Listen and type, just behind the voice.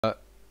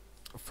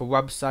for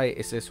website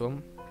is this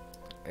one.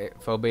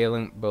 There'll be a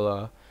link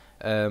below.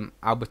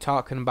 I'll be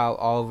talking about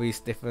all these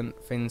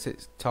different things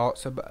it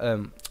talks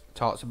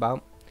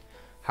about.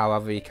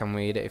 However, you can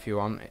read it if you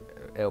want.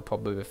 It'll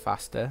probably be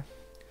faster.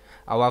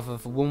 However,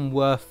 the one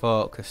we're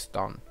focused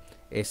on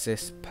is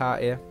this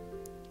part here.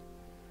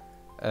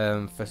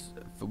 For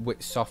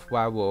which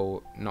software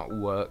will not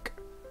work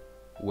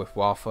with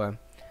Warframe.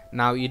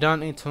 Now, you don't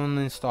need to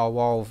uninstall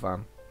all of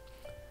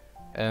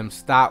them.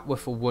 Start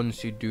with the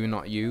ones you do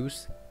not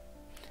use,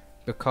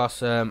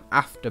 because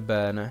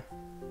Afterburner,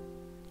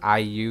 I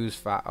use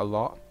that a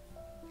lot,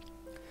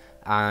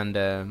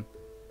 and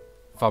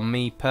for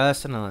me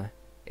personally,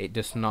 it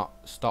does not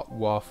stop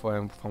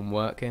Warframe from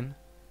working.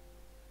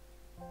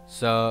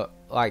 So,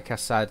 like I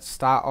said,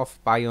 start off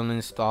by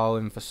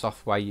uninstalling the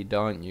software you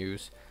don't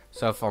use.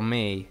 So for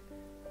me,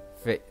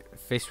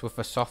 this was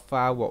the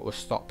software what was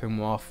stopping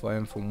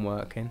Warframe from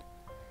working,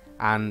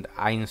 and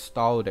I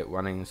installed it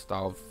when I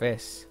installed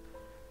this.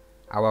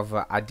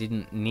 However, I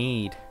didn't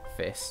need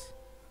this.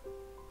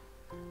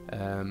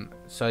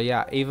 So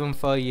yeah, even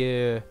though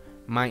you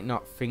might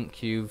not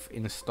think you've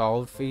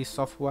installed the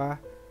software,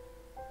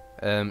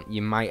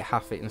 you might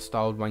have it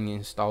installed when you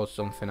installed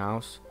something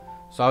else.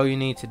 So all you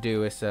need to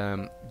do is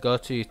go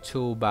to your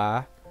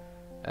toolbar,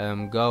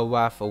 go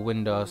where the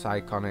Windows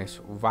icon is,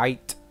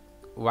 right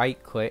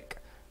click,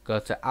 go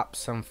to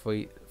apps and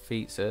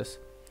features,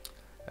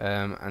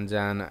 and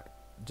then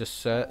just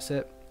search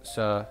it.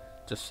 So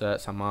just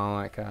search them all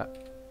like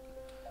that.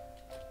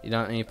 You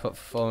don't need to put the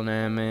full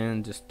name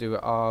in, just do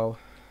it all.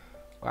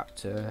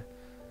 Raptor,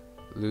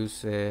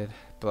 Lucid,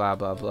 blah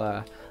blah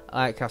blah.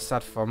 Like I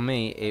said, for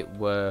me it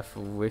were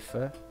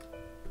Riffer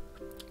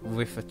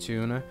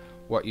Tuner,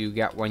 what you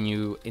get when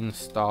you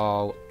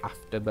install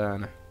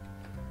Afterburner.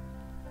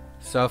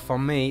 So for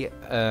me,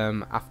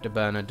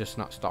 Afterburner does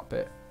not stop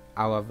it.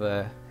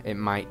 However, it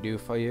might do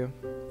for you.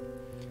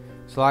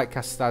 So like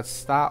I said,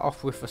 start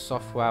off with the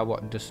software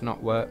what does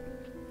not work,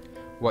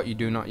 what you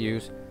do not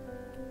use,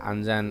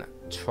 and then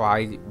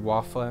try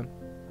Warframe.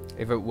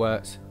 If it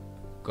works,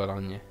 good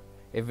on you.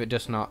 If it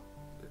does not,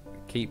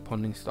 keep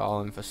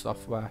uninstalling the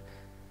software.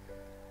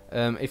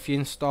 If you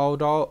have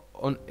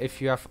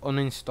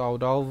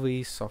uninstalled all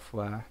these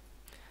software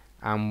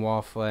and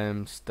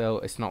Warframe still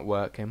it's not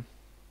working,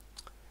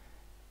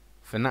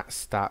 the next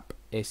step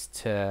is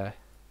to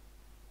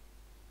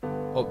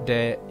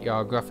update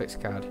your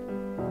graphics card.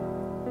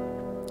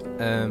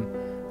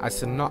 I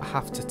should not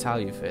have to tell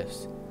you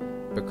this,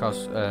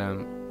 because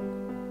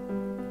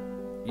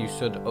you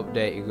should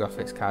update your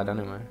graphics card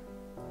anyway.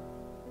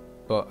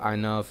 But I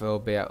know there will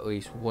be at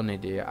least one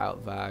idiot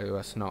out there who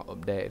has not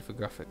updated the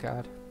graphics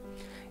card.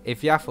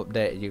 If you have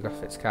updated your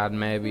graphics card,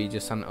 maybe you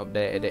just haven't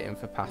updated it in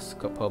the past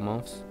couple of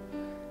months.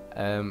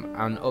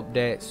 And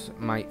updates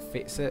might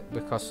fix it,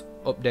 because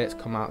updates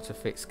come out to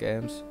fix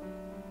games.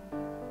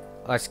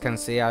 As you can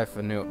see, I have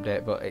a new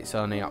update, but it's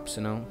only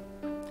optional.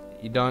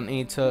 You don't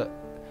need to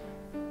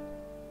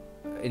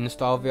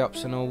install the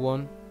optional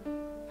one.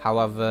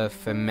 However,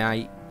 there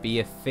might be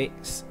a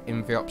fix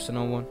in the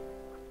optional one,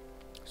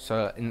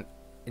 so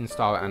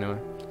install it anyway.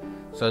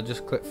 So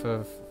just click for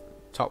the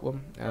top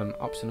one,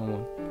 optional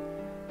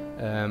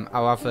one.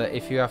 However,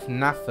 if you have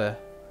never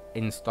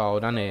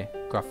installed any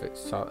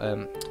graphics,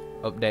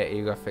 update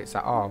your graphics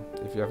at all,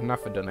 if you have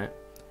never done it,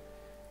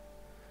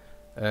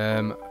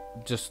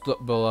 just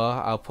look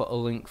below. I'll put a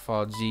link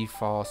for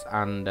GeForce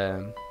and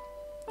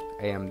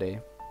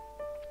AMD.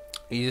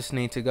 You just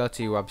need to go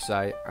to your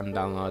website and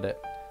download it.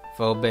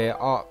 For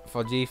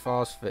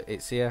GeForce,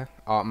 it's here,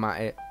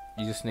 automatic.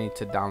 You just need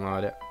to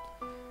download it.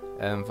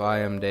 For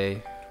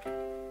AMD,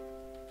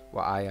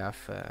 what I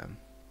have,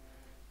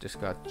 just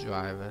got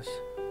drivers.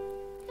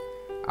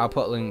 I'll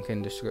put a link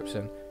in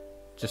description.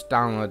 Just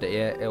download it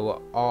here. It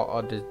will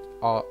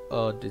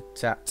auto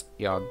detect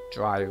your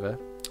driver,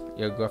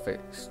 your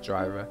graphics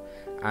driver,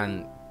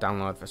 and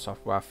download the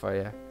software for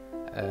you.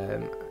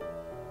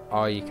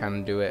 Or you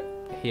can do it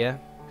here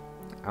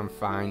and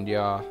find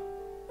your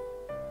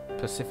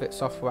specific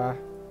software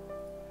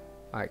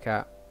like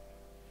that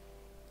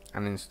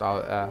and install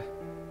it there.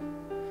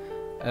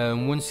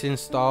 Once you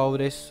install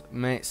this,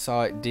 make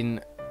sure it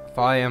didn't,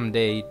 for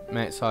AMD,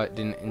 make sure it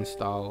didn't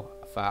install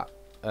that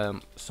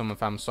some of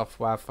them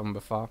software from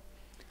before.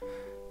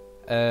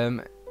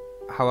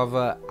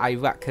 However, I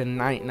reckon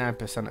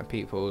 99% of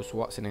people who's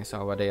watching this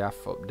already have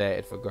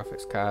updated the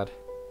graphics card.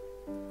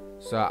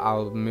 So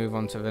I'll move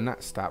on to the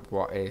next step,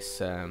 what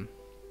is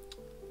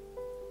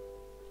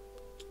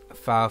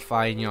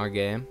verifying your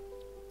game.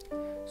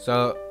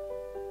 So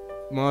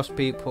most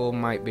people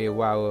might be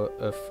aware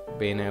of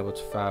being able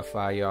to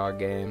verify your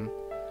game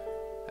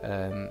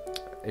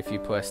if you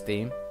play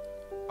Steam.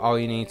 All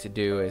you need to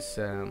do is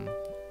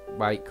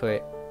right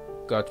click,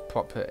 go to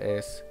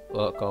properties,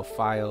 local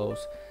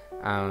files,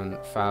 and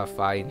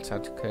verify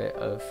integrity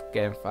of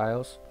game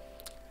files.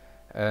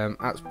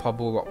 That's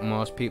probably what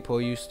most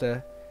people used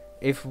to.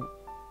 If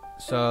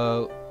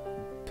so,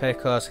 pay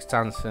close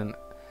attention.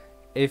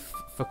 If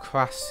the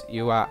crash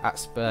you are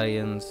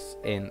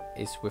experiencing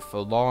is with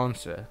the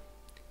launcher,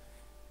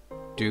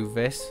 do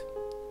this,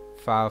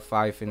 file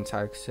 5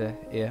 integrity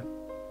here,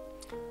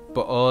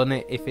 but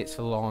only if it's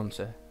a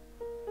launcher.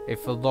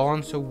 If a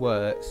launcher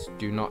works,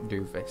 do not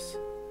do this.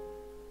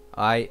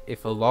 Alright,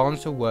 if a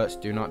launcher works,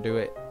 do not do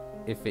it.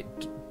 If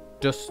it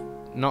does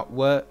not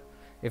work,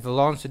 if a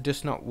launcher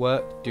does not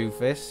work, do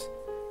this.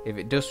 If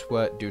it does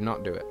work, do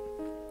not do it.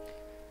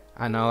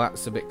 I know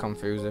that's a bit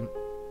confusing,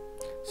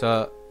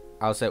 so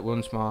I'll say it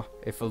once more.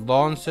 If a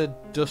launcher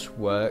does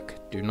work,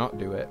 do not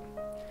do it.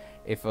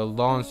 If a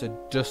launcher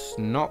does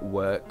not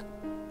work,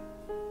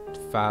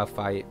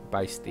 verify it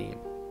by Steam.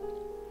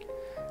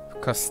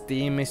 Because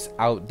Steam is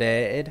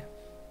outdated,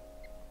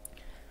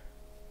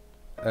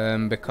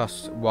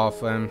 because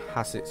Warframe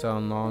has its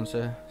own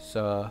launcher,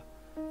 so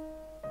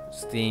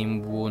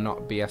Steam will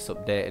not be as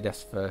updated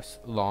as first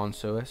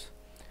launcher is.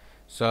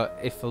 So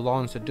if the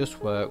launcher does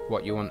work,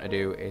 what you want to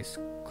do is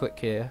click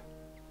here,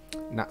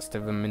 and that's to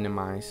the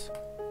minimize,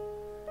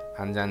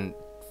 and then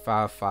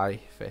verify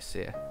this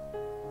here.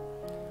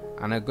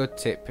 And a good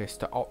tip is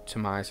to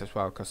optimize as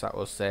well, because that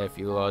will save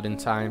you loading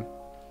time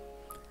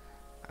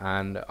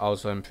and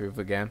also improve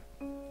the game.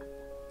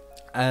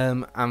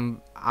 And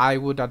I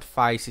would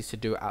advise you to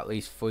do it at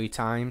least 3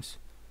 times,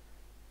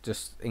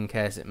 just in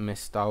case it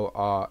missed out,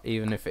 or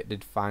even if it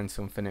did find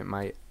something, it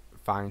might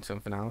find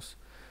something else.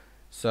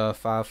 So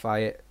verify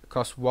it,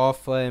 because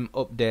Warframe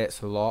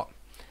updates a lot,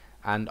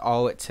 and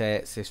all it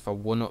takes is for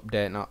one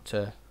update not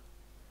to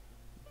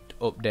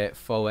update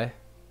fully.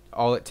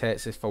 All it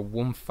takes is for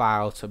one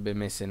file to be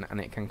missing,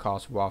 and it can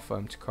cause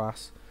Warframe to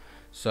crash.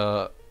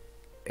 So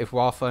if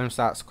Warframe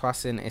starts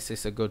crashing, is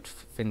this a good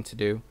thing to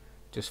do?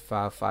 Just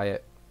verify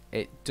it.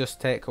 It does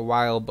take a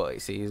while, but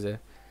it's easy.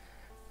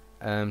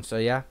 So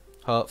yeah,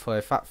 hopefully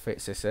if that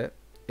fixes it.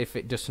 If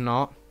it does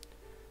not,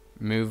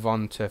 move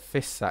on to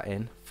this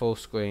setting, full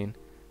screen,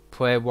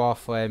 play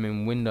Warframe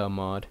in window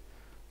mode,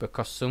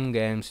 because some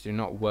games do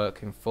not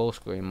work in full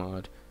screen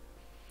mode.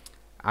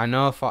 I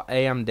know for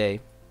AMD,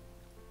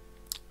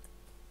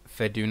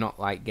 they do not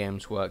like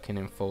games working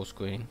in full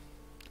screen,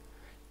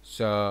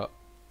 so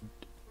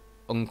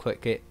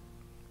unclick it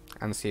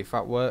and see if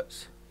that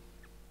works.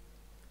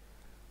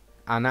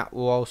 And that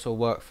will also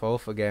work for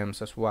other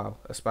games as well,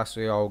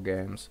 especially old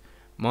games.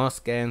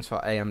 Most games for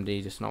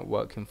AMD just not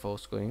work in full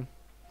screen.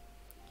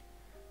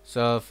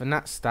 So the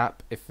next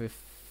step, if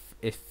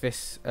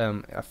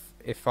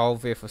all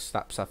the other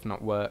steps have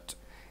not worked,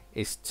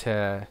 is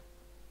to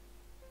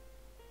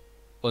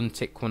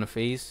untick one of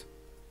these.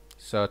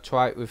 So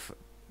try it with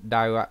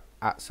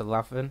DirectX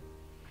 11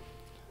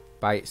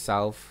 by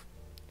itself.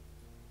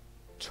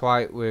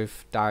 Try it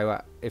with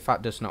direct. If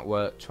that does not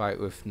work, try it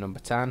with number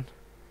 10.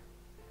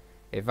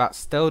 If that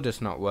still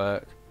does not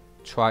work,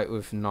 try it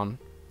with none.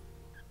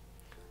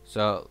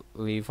 So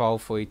leave all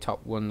 3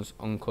 top ones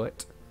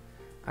unclicked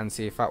and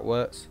see if that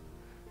works.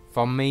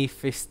 For me,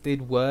 this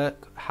did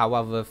work,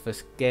 however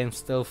this game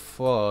still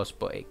froze,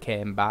 but it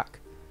came back.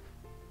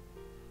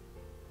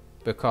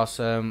 Because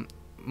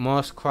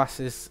most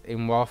crashes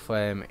in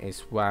Warframe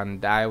is when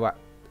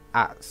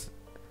DirectX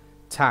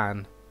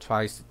 10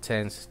 tries to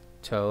change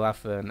to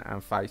 11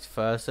 and vice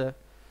versa.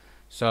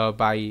 So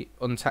by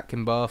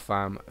unticking both of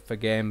them, the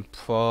game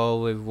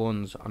probably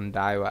runs on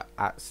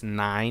DirectX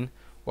 9,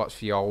 what's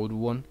the old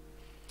one.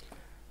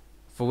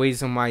 The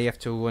reason why you have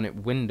to run it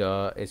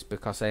window is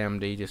because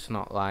AMD just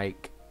not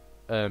like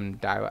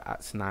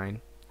DirectX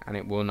 9, and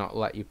it will not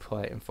let you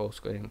play it in full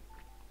screen.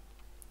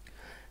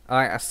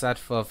 Like I said,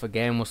 the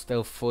game will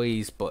still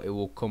freeze, but it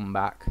will come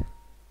back.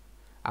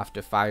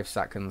 After 5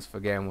 seconds, the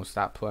game will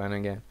start playing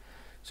again.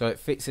 So it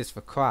fixes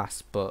the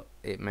crash, but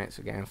it makes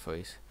the game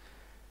freeze.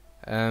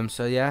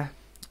 So yeah,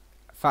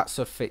 that's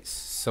to fix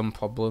some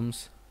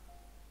problems.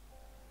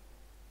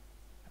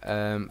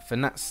 The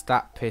next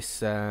step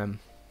is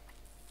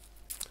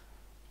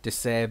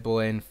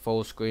disabling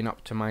full screen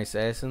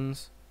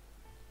optimizations.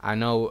 I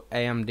know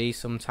AMD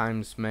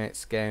sometimes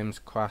makes games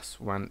crash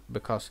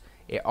because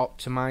it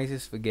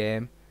optimizes the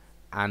game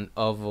and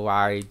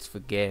overrides the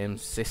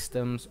game's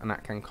systems, and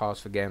that can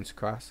cause the game to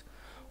crash.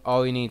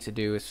 All you need to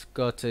do is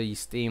go to your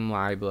Steam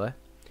library,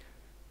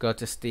 go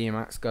to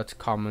SteamX, go to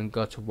Common,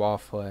 go to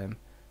Warframe,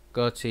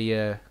 go to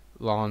your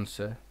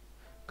launcher,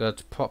 go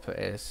to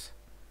Properties,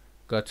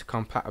 go to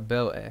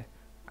Compatibility,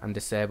 and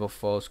disable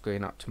full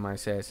screen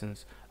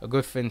optimizations. A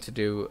good thing to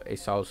do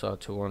is also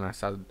to run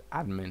as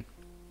admin.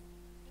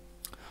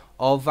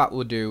 All that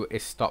will do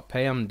is stop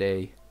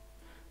AMD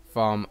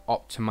from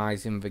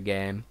optimizing the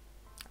game.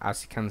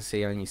 As you can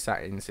see on your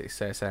settings, it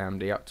says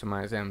AMD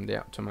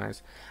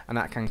optimize, and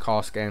that can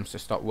cause games to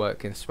stop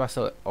working,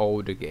 especially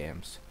older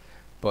games.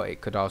 But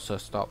it could also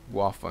stop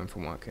Warframe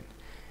from working.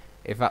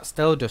 If that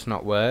still does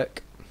not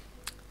work,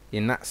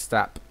 your next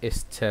step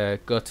is to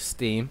go to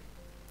Steam,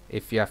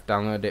 if you have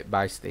downloaded it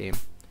by Steam,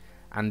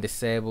 and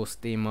disable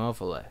Steam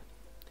Overlay.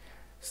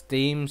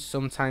 Steam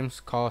sometimes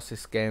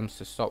causes games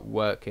to stop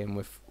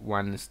working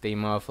when the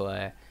Steam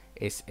Overlay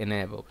is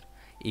enabled.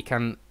 You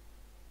can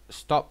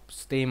stop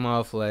Steam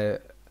Overlay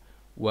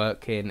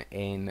working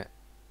in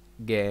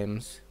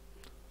games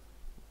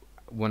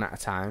one at a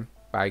time.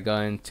 by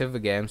going to the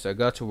game. So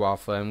go to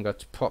Warframe, go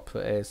to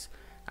properties,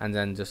 and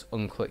then just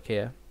unclick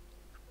here.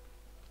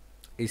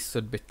 It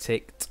should be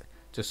ticked.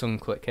 Just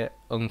unclick it,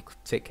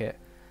 untick it.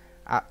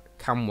 That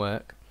can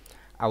work.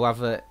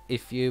 However,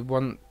 if you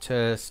want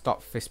to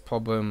stop this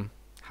problem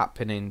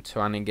happening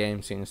to any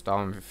games you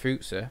install in the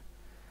future,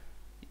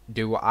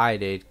 do what I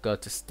did. Go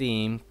to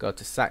Steam, go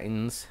to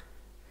settings,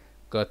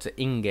 go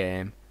to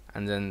in-game,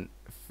 and then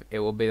it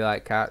will be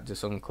like that.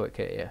 Just unclick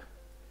it here,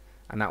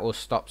 and that will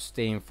stop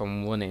Steam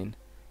from running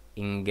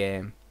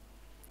in-game,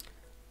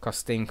 because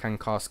Steam can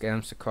cause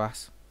games to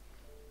crash.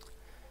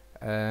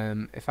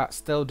 If that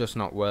still does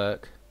not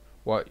work,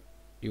 what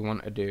you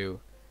want to do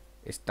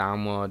is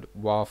download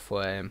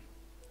Warframe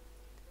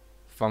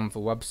from the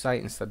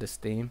website instead of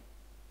Steam.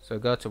 So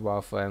go to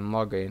Warframe,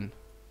 log in,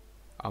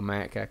 or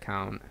make an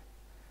account,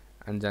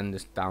 and then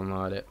just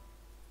download it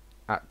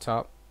at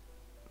top.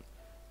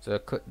 So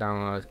click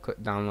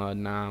download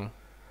now,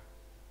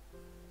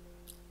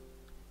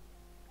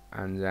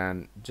 and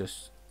then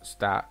just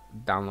start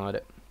download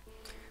it.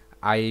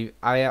 I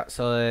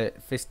actually,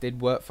 this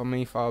did work for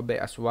me for a bit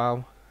as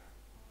well.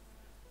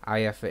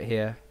 I have it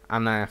here,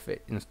 and I have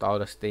it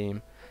installed as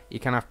Steam. You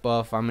can have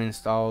both of them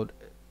installed,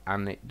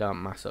 and it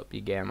don't mess up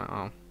your game at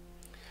all.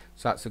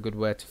 So that's a good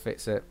way to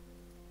fix it.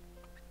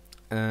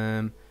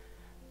 The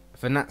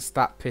next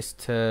step is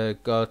to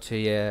go to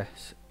your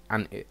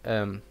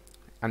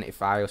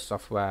antivirus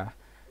software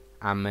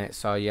and make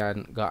sure you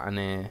haven't got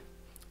any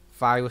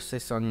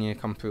viruses on your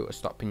computer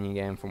stopping your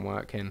game from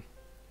working.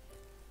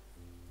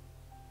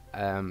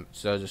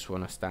 So just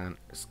want to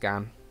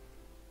scan.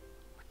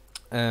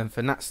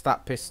 The next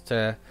step is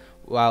to,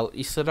 well,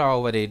 you should have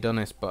already done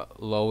this,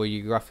 but lower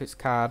your graphics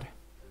card.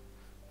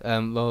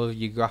 Lower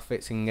your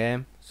graphics in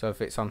game. So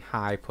if it's on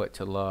high, put it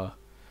to low,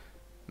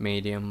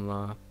 medium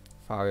low,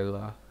 very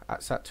low,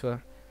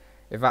 etc.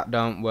 If that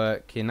don't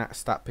work, your next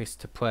step is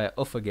to play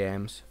other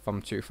games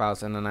from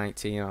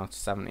 2019 or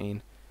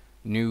 17,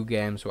 new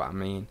games what I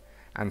mean,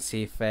 and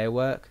see if they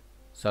work.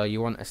 So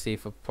you want to see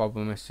if a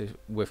problem is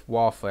with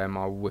Warframe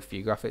or with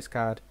your graphics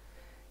card.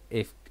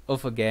 If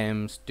other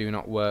games do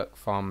not work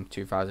from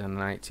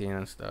 2019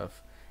 and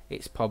stuff,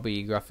 it's probably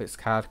your graphics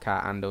card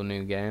can't handle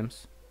new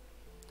games.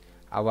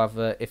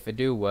 However, if they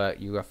do work,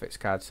 your graphics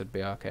card should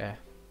be okay,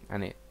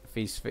 and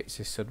these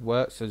fixes should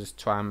work. So just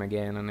try them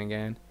again and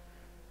again.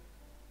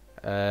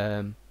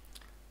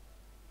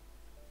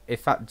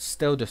 If that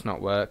still does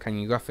not work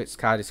and your graphics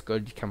card is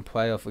good, you can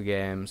play other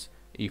games.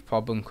 Your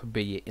problem could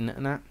be your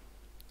internet,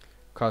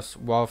 because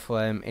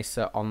Warframe is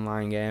an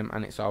online game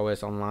and it's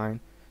always online.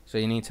 So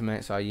you need to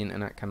make sure your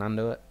internet can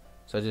handle it.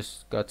 So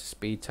just go to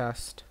speed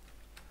test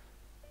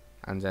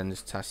and then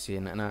just test your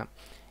internet.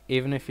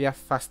 Even if you have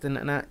fast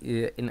internet,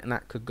 your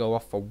internet could go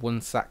off for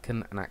 1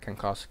 second and that can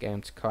cause the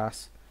game to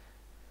crash.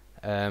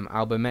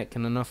 I'll be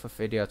making another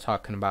video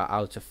talking about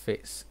how to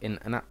fix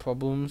internet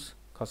problems,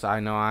 because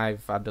I know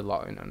I've had a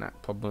lot of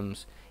internet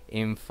problems,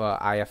 even for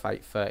I have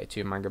like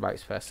 32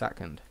 megabytes per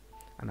second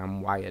and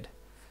I'm wired.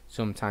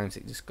 Sometimes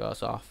it just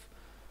goes off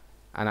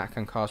and that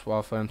can cause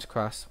Warframe to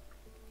crash.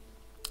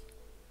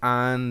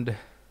 And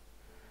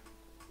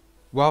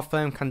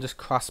Warframe can just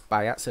crash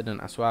by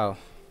accident as well.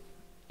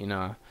 You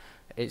know,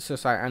 it's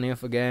just like any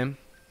other game,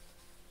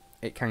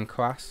 it can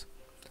crash.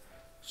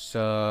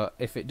 So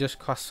if it just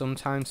crashes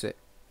sometimes,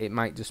 it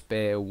might just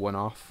be a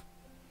one-off.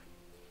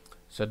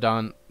 So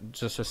don't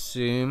just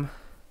assume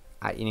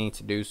that you need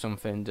to do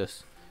something,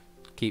 just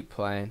keep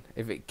playing.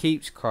 If it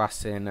keeps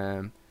crashing,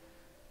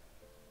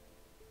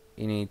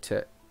 you need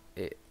to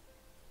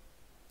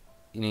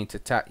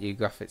tap your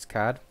graphics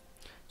card.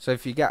 So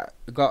if you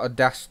got a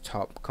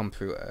desktop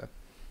computer,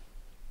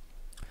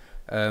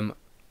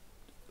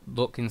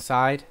 look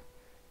inside.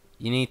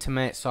 You need to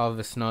make sure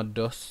there's no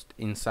dust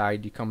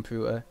inside your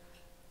computer.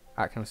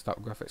 That can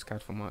stop graphics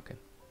card from working.